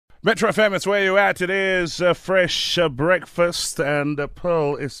Metro FM, it's where you at. It is a fresh breakfast, and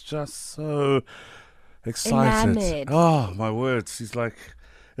Pearl is just so excited. Enamored. Oh, my word. She's like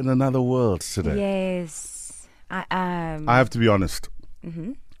in another world today. Yes, I am. I have to be honest.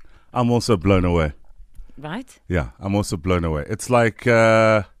 Mm-hmm. I'm also blown away. Right? Yeah, I'm also blown away. It's like,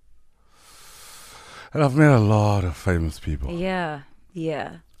 and I've met a lot of famous people. Yeah.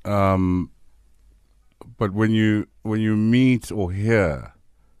 But when you meet or hear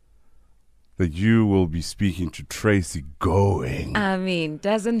that you will be speaking to Tracy Going. I mean,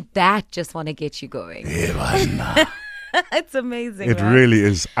 doesn't that just want to get you going? It's amazing. It right? really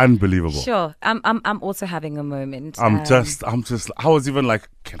is unbelievable. Sure. I'm also having a moment. I was even like,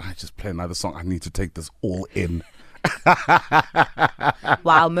 can I just play another song? I need to take this all in.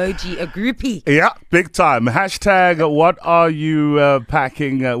 Wow, Moji, a groupie. Yeah, big time. Hashtag, what are you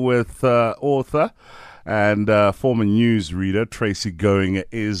packing with author and former newsreader Tracy Going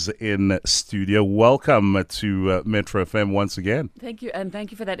is in studio. Welcome to Metro FM once again. Thank you, and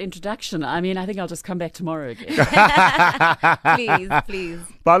thank you for that introduction. I mean, I think I'll just come back tomorrow again. Please.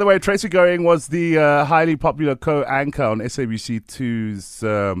 By the way, Tracy Going was the highly popular co-anchor on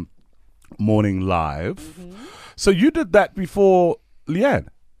SABC2's Morning Live. Mm-hmm. So you did that before Leanne?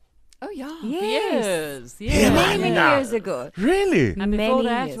 Oh, yeah. Yes. Many years ago. Really? And before Many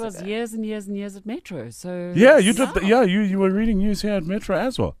that years was ago. years and years and years at Metro. So Yeah, you did. You were reading news here at Metro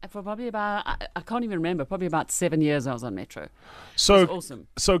as well. for probably about, I can't even remember, probably about 7 years I was on Metro. So It was awesome.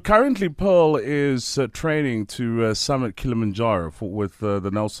 So currently, Pearl is training to summit Kilimanjaro with the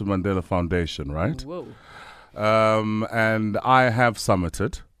Nelson Mandela Foundation, right? Whoa. And I have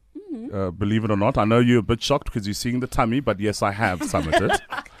summited. Believe it or not, I know you're a bit shocked because you're seeing the tummy, but yes, I have summited.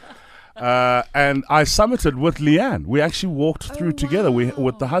 And I summited with Leanne. We actually walked through together. We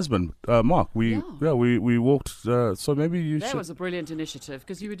with the husband, Mark. We walked. So maybe you That should. was a brilliant initiative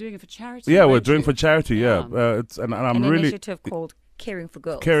because you were doing it for charity. Yeah, we're weren't doing you? for charity. Yeah, Yeah. I'm An really initiative called Caring for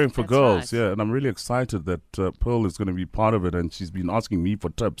Girls. caring for That's girls. right. Yeah, and I'm really excited that Pearl is going to be part of it, and she's been asking me for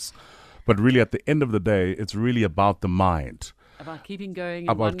tips. But really, at the end of the day, it's really about the mind. About keeping going.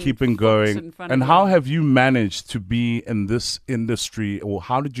 About keeping going. And how have you managed to be in this industry, or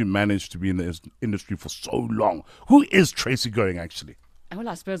how did you manage to be in this industry for so long? Who is Tracy Going, actually? Well,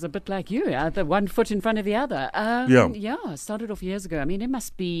 I suppose a bit like you, the one foot in front of the other. Yeah, I started off years ago. I mean, it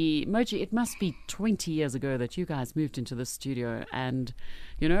must be 20 years ago that you guys moved into this studio, and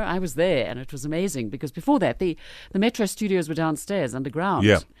I was there, and it was amazing because before that, the Metro studios were downstairs underground.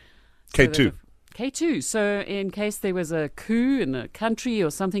 Yeah, So K2. K2. So in case there was a coup in the country or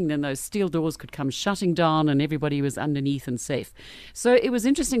something, then those steel doors could come shutting down and everybody was underneath and safe. So it was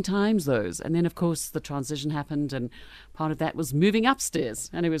interesting times, those. And then, of course, the transition happened, and part of that was moving upstairs.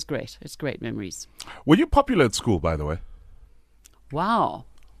 And it was great. It's great memories. Were you popular at school, by the way? Wow.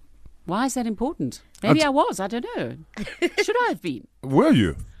 Why is that important? Maybe I was. I don't know. Should I have been? Were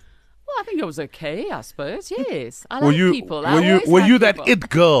you? Well, I think it was okay, I suppose. Yes. I Were like you? people. Were you that it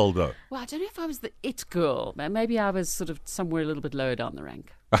girl though? Well, I don't know if I was the it girl. Maybe I was sort of somewhere a little bit lower down the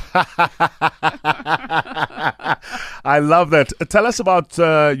rank. I love that. Tell us about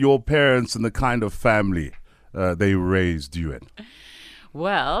your parents and the kind of family they raised you in.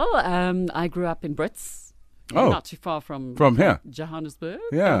 Well, I grew up in Brits. Oh. Not too far from here. Johannesburg.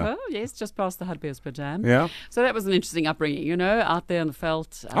 Yeah. Yes, just past the Hartbeespoort Dam. Yeah. So that was an interesting upbringing, out there in the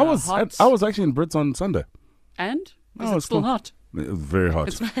veld. I was actually in Brits on Sunday. And? Oh, Is it it's still cool. hot? It was very hot.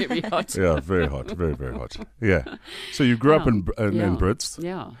 It's very hot. Yeah, very hot. Very, very hot. Yeah. So you grew up in Brits.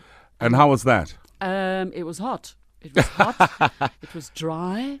 Yeah. And how was that? It was hot. It was hot. It was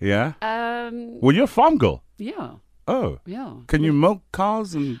dry. Yeah. Well, you're a farm girl. yeah. Oh. Yeah. Can you milk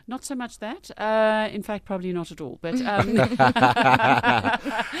cows and? Not so much that. In fact, probably not at all. But I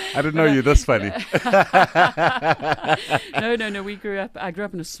didn't know you this funny. No. I grew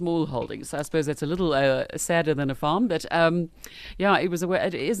up in a small holding, so I suppose that's a little sadder than a farm. But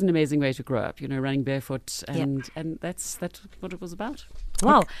it is an amazing way to grow up. Running barefoot, and that's what it was about.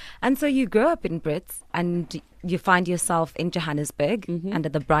 Wow. And so you grew up in Brits and you find yourself in Johannesburg under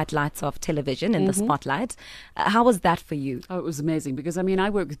the bright lights of television in the spotlight. How was that for you? Oh, it was amazing because I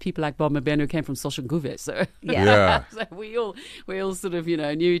work with people like Bob Mabena who came from Soshanguve, so Yeah. so we all sort of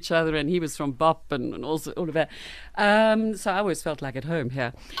knew each other, and he was from BOP and all of that. So I always felt like at home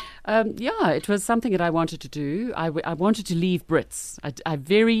here. It was something that I wanted to do. I wanted to leave Brits. I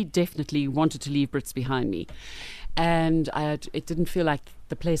very definitely wanted to leave Brits behind me. And it didn't feel like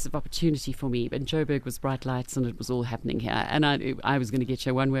the place of opportunity for me. But Joburg was bright lights and it was all happening here. And I was going to get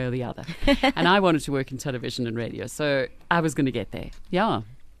here one way or the other. And I wanted to work in television and radio. So I was going to get there. Yeah.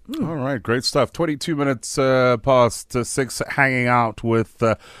 All right, great stuff. 22 minutes past 6, hanging out with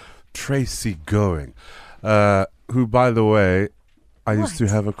Tracy Going, who, by the way, I used to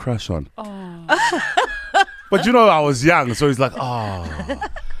have a crush on. But I was young, so he's like,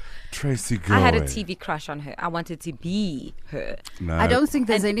 Tracy Going. I had a TV crush on her. I wanted to be her. No. I don't think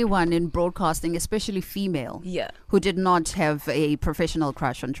there's anyone in broadcasting, especially female, who did not have a professional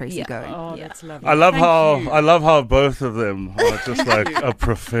crush on Tracy Going. Oh, that's lovely. I love how both of them are just like a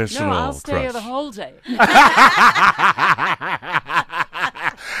professional. No, I'll stay crush. here the whole day.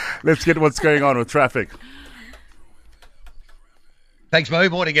 Let's get what's going on with traffic. Thanks, Mo.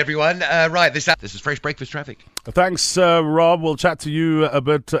 Morning, everyone. Right, this is Fresh Breakfast Traffic. Thanks, Rob. We'll chat to you a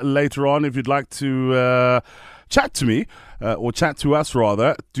bit later on. If you'd like to chat to me, or chat to us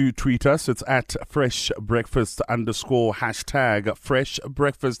rather, do tweet us. It's at Fresh Breakfast _ Fresh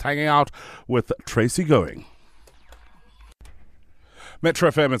Breakfast, hanging out with Tracy Going.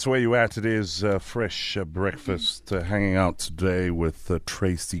 Metro FM, it's where you at. It is Fresh Breakfast, hanging out today with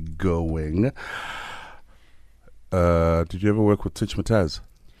Tracy Going. Did you ever work with Titch Mataz?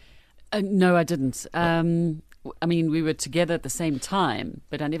 No, I didn't. I mean, we were together at the same time,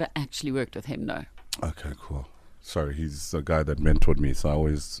 but I never actually worked with him, no. Okay, cool. Sorry, he's a guy that mentored me, so I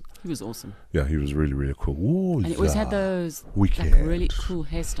always... He was awesome. Yeah, he was really, really cool. Ooh, And he always had those Wicked. like, really cool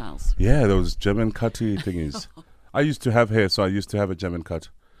hairstyles. Yeah, those German cutty thingies. I used to have hair, so I used to have a German cut.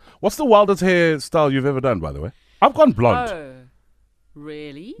 What's the wildest hairstyle you've ever done, by the way? I've gone blonde. Oh,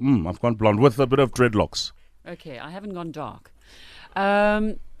 really? I've gone blonde with a bit of dreadlocks. Okay, I haven't gone dark.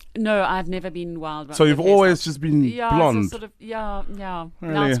 No, I've never been wild. So you've always just been blonde? So sort of, yeah.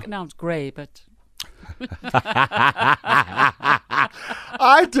 Really? Now it's grey, but...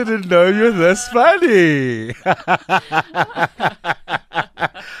 I didn't know you're this funny.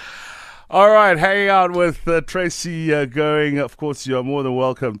 All right, hanging out with Tracy Going. Of course, you're more than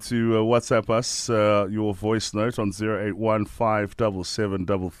welcome to WhatsApp us your voice note on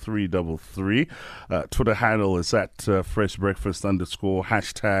 0815773333. Twitter handle is at Fresh Breakfast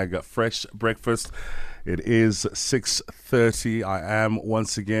 _ Fresh Breakfast. It is 6:30. I am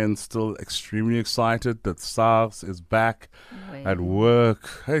once again still extremely excited that SARS is back at work.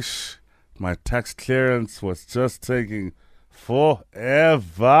 Eish, my tax clearance was just taking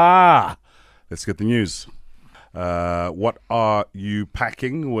forever. Let's get the news. What are you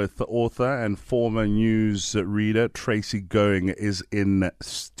packing? With the author and former news reader Tracy Going is in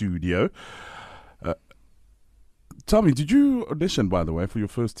studio. Tell me, did you audition, by the way, for your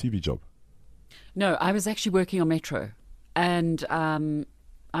first TV job? No, I was actually working on Metro, and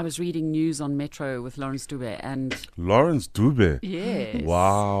I was reading news on Metro with Lawrence Dube. And Lawrence Dube? Yes.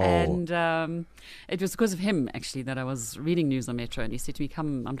 Wow. And it was because of him, actually, that I was reading news on Metro. And he said to me,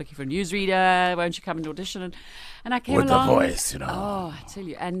 come, I'm looking for a newsreader. Won't you come and audition? And I came with along. the voice, Oh, I tell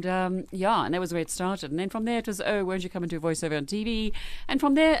you. And and that was where it started. And then from there it was, won't you come and do a voiceover on TV? And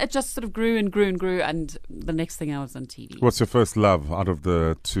from there it just sort of grew and grew and grew. And the next thing I was on TV. What's your first love out of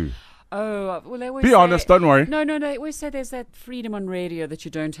the two? Oh, well, they always Be honest, don't worry. No, they always say there's that freedom on radio that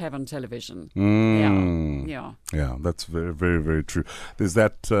you don't have on television. Yeah. Yeah, that's very, very, very true. There's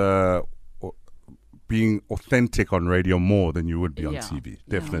that being authentic on radio more than you would be on TV.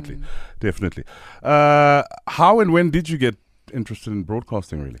 Definitely. How and when did you get interested in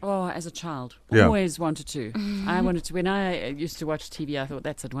broadcasting, really? Oh, as a child. Yeah. Always wanted to. I wanted to. When I used to watch TV, I thought,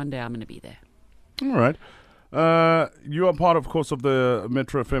 that's it. One day I'm going to be there. All right. You are part, of course, of the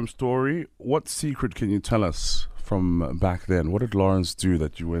Metro FM story. What secret can you tell us from back then? What did Lawrence do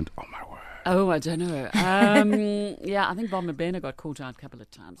that you went, oh my word? Oh, I don't know. Yeah, I think Bob Mabena got caught out a couple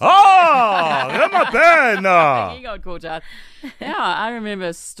of times. Oh, Mabena! He got caught out. Yeah, I remember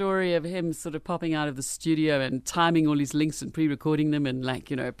a story of him sort of popping out of the studio and timing all his links and pre-recording them and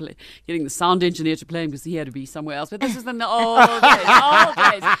getting the sound engineer to play him because he had to be somewhere else. But this is in the old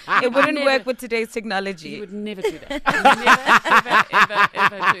days. It wouldn't work with today's technology. He would never do that.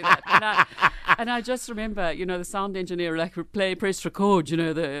 Ever do that. And I just remember, the sound engineer would press record,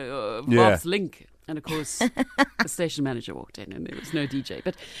 the Bob's link. And of course, the station manager walked in and there was no DJ.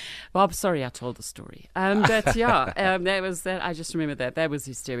 But Bob, sorry I told the story. But yeah, that was that. I just remember that. That was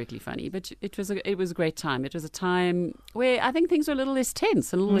hysterically funny. But it was a great time. It was a time where I think things were a little less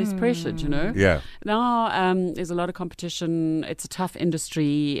tense, a little less pressured, Yeah. Now there's a lot of competition. It's a tough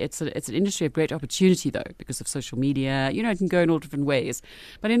industry. It's an industry of great opportunity, though, because of social media. It can go in all different ways.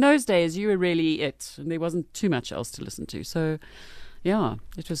 But in those days, you were really it. And there wasn't too much else to listen to. So, yeah,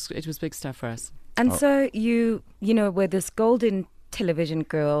 it was big stuff for us. And so you were this golden television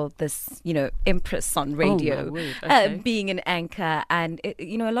girl, this, empress on radio, Oh, my word. Okay. being an anchor. And,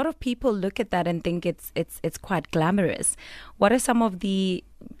 a lot of people look at that and think it's quite glamorous. What are some of the,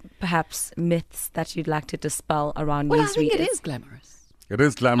 perhaps, myths that you'd like to dispel around Well, newsreaders? I think it is glamorous. It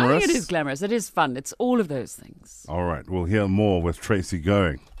is glamorous. It is glamorous. It is fun. It's all of those things. All right, we'll hear more with Tracy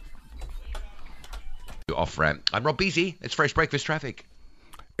Going. Off ramp. I'm Rob Beatty. It's Fresh Breakfast Traffic.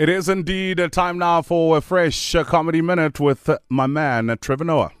 It is indeed a time now for a fresh comedy minute with my man, Trevor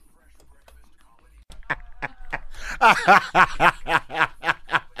Noah.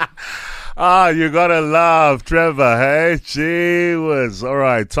 You gotta love Trevor, hey? Gee whiz. All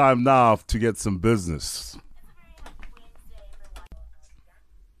right, time now to get some business.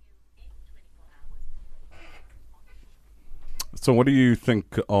 So what do you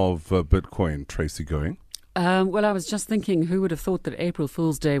think of Bitcoin, Tracy Going? Well, I was just thinking, who would have thought that April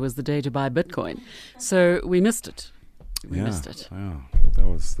Fool's Day was the day to buy Bitcoin? So we missed it. We missed it. Yeah, that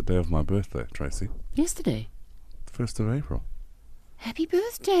was the day of my birthday, Tracy. Yesterday. 1st of April. Happy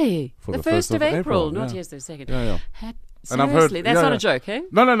birthday. For the 1st of April, not yeah. yesterday, 2nd. Yeah. Seriously, that's not a joke, eh?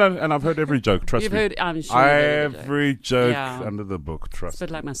 No, and I've heard every joke, trust You've me. heard, I'm sure. Every joke Yeah. under the book, trust It's a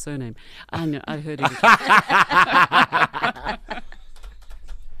bit me. like my surname. I know, I heard every joke.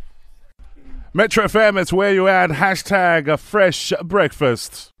 Metro FM, it's where you add hashtag a fresh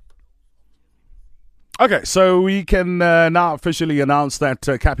breakfast. Okay, so we can now officially announce that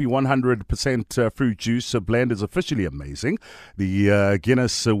Cappy 100% fruit juice blend is officially amazing. The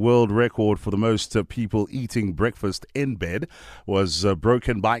Guinness World Record for the most people eating breakfast in bed was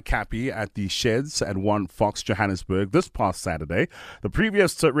broken by Cappy at the Sheds at 1 Fox, Johannesburg this past Saturday. The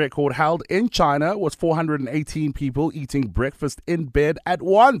previous record held in China was 418 people eating breakfast in bed at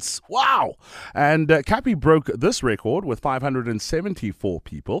once. Wow! And Cappy broke this record with 574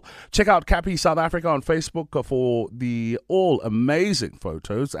 people. Check out Cappy South Africa on Facebook for the all amazing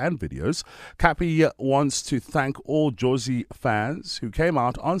photos and videos. Cappy wants to thank all Josie fans who came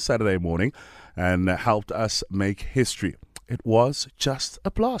out on Saturday morning and helped us make history. It was just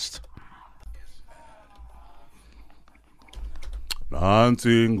a blast.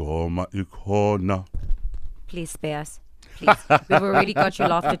 Please spare us. Please. We've already got your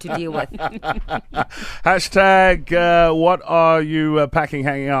laughter to deal with. Hashtag, what are you packing,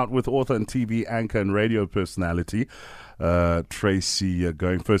 hanging out with author and TV anchor and radio personality, Tracy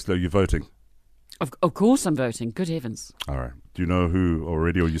Going? Firstly, are you voting? Of course I'm voting. Good heavens. All right. Do you know who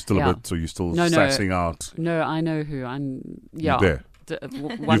already, or are you still a bit, so you're still sassing out? No, I know who. You're there.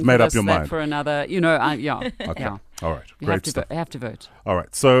 One You've made for up this, your that mind. for another. Okay. Okay. Yeah. All right. You Great stuff. have to vote. All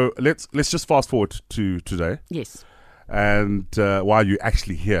right. So let's just fast forward to today. Yes. And while you're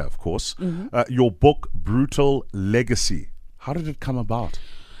actually here, of course, your book, Brutal Legacy. How did it come about?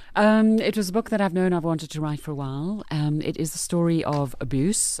 It was a book that I've wanted to write for a while. It is the story of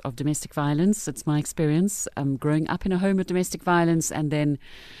abuse, of domestic violence. It's my experience growing up in a home of domestic violence and then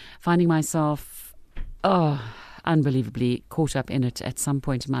finding myself, unbelievably caught up in it at some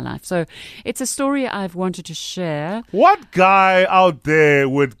point in my life. So it's a story I've wanted to share. What guy out there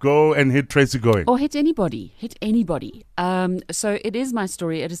would go and hit Tracy Going? Or hit anybody. So it is my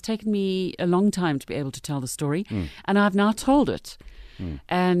story. It has taken me a long time to be able to tell the story, and I've now told it.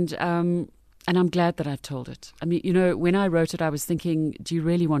 And I'm glad that I've told it. I mean, when I wrote it, I was thinking, do you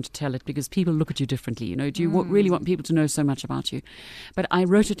really want to tell it? Because people look at you differently. Do you really want people to know so much about you? But I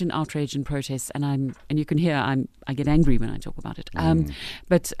wrote it in outrage and protest, and you can hear I get angry when I talk about it.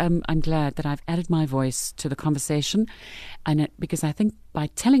 But I'm glad that I've added my voice to the conversation, and because I think by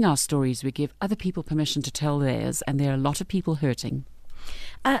telling our stories, we give other people permission to tell theirs, and there are a lot of people hurting.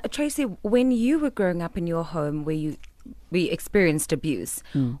 Tracy, when you were growing up in your home where we experienced abuse,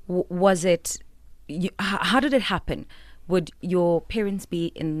 was it, how did it happen? Would your parents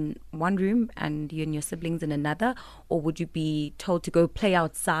be in one room and you and your siblings in another, or would you be told to go play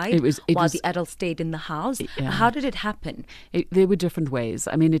outside while the adults stayed in the house? How did it happen? There were different ways.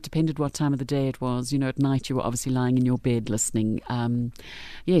 I mean, it depended what time of the day it was. At night you were obviously lying in your bed listening.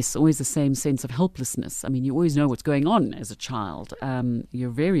 Yes, always the same sense of helplessness. I mean, you always know what's going on as a child.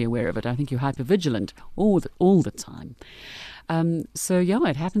 You're very aware of it. I think you're hypervigilant all the time.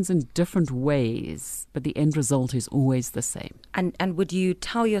 It happens in different ways, but the end result is always the same. And would you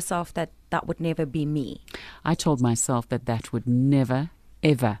tell yourself that would never be me? I told myself that would never,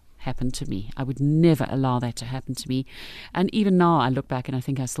 ever happen to me. I would never allow that to happen to me. And even now I look back and I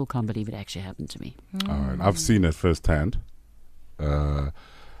think I still can't believe it actually happened to me. All right. I've seen it firsthand. And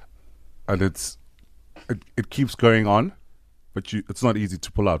it keeps going on. But it's not easy to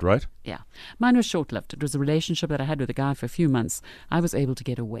pull out, right? Yeah. Mine was short-lived. It was a relationship that I had with a guy for a few months. I was able to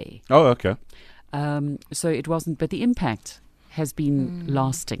get away. Oh, okay. So it wasn't, but the impact has been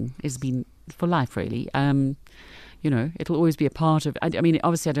lasting, has been for life, really. It'll always be a part of, I mean,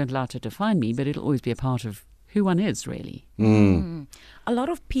 obviously I don't allow it to define me, but it'll always be a part of who one is, really. A lot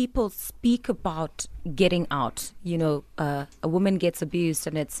of people speak about getting out. You know, a woman gets abused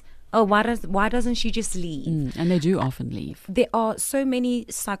and it's, oh, why doesn't she just leave? And they do often leave. There are so many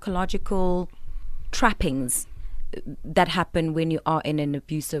psychological trappings that happen when you are in an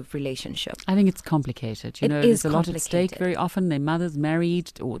abusive relationship. I think it's complicated. There's a lot at stake very often. Their mother's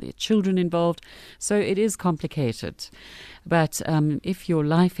married or their children involved. So it is complicated. But if your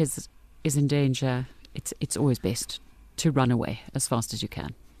life is in danger, it's always best to run away as fast as you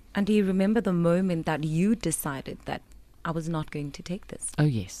can. And do you remember the moment that you decided that I was not going to take this? Oh,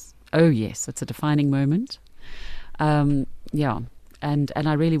 yes. It's a defining moment. And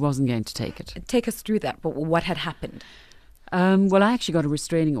I really wasn't going to take it. Take us through that. But what had happened? Well, I actually got a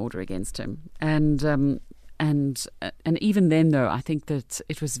restraining order against him, and even then, though, I think that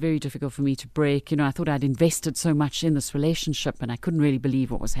it was very difficult for me to break. I thought I'd invested so much in this relationship, and I couldn't really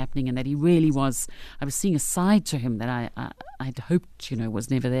believe what was happening, and that he really was. I was seeing a side to him that I'd hoped, was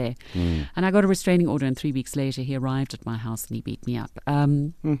never there. And I got a restraining order, and 3 weeks later, he arrived at my house and he beat me up.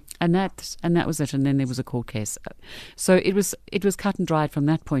 And that was it. And then there was a court case. So it was cut and dried from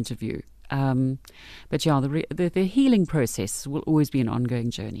that point of view. But yeah, the healing process will always be an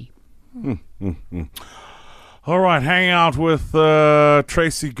ongoing journey. All right, hanging out with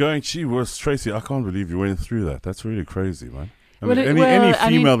Tracy Going. Tracy, I can't believe you went through that. That's really crazy, man. Any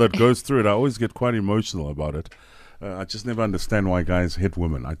female that goes through it, I always get quite emotional about it. I just never understand why guys hit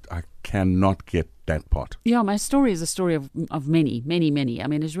women. I cannot get that part. Yeah, my story is a story of many, many, many. I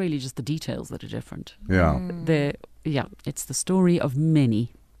mean, it's really just the details that are different. Yeah. It's the story of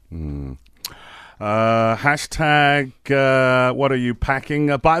many. Hashtag, what are you packing?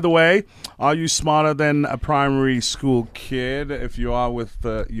 By the way, are you smarter than a primary school kid? If you are with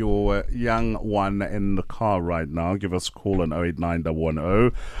your young one in the car right now, give us a call on 089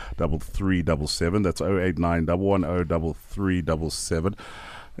 110 3377. That's 089 110 3377.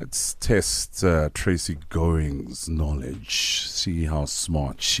 Let's test Tracy Going's knowledge, see how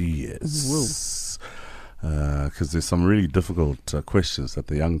smart she is. Because there's some really difficult questions that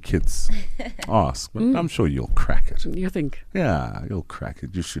the young kids ask, but I'm sure you'll crack it. You think? Yeah, you'll crack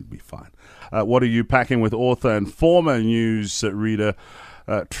it. You should be fine. What are you packing with author and former news reader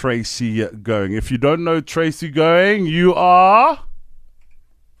Tracy Going? If you don't know Tracy Going, you are...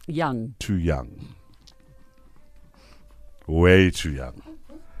 young. Too young. Way too young.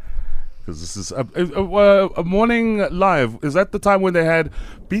 Because this is a morning live. Is that the time when they had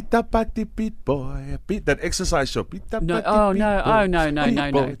beat that body beat boy, beat that exercise show? Beat that no, body no.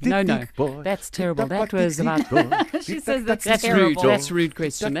 That's terrible. That was about. She says that's rude. terrible. That's a rude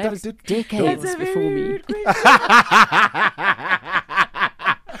question. That was decades before me.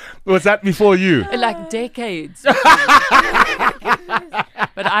 Was that before you? Like decades.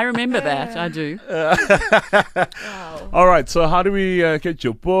 But I remember that. I do. Wow. All right. So how do we get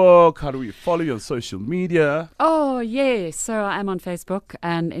your book? How do we follow you on social media? Oh, yeah. So I'm on Facebook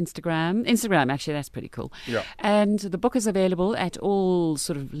and Instagram. Instagram, actually, that's pretty cool. Yeah. And the book is available at all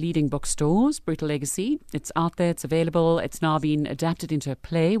sort of leading bookstores, Brutal Legacy. It's out there. It's available. It's now been adapted into a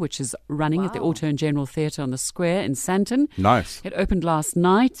play, which is running at the Auto and General Theatre on the Square in Sandton. Nice. It opened last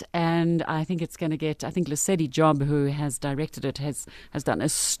night, and I think it's going to get, Lesedi Job, who has directed it, has done a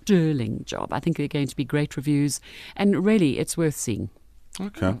sterling job. I think they're going to be great reviews, and really, it's worth seeing.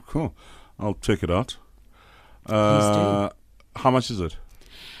 Okay, cool. I'll check it out. Please do. How much is it?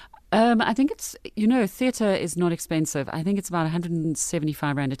 I think it's, theatre is not expensive. I think it's about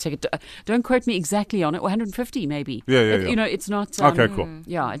 175 Rand a ticket. Don't quote me exactly on it, or 150 maybe. Yeah. It's not... okay, cool.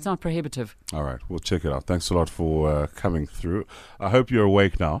 Yeah, it's not prohibitive. All right, we'll check it out. Thanks a lot for coming through. I hope you're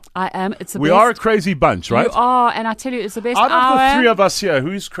awake now. I am. It's the We best. are a crazy bunch, right? You are, and I tell you, it's the best Out hour. of the three of us here,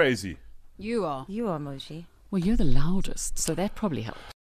 who's crazy? You are. You are, Moji. Well, you're the loudest, so that probably helps.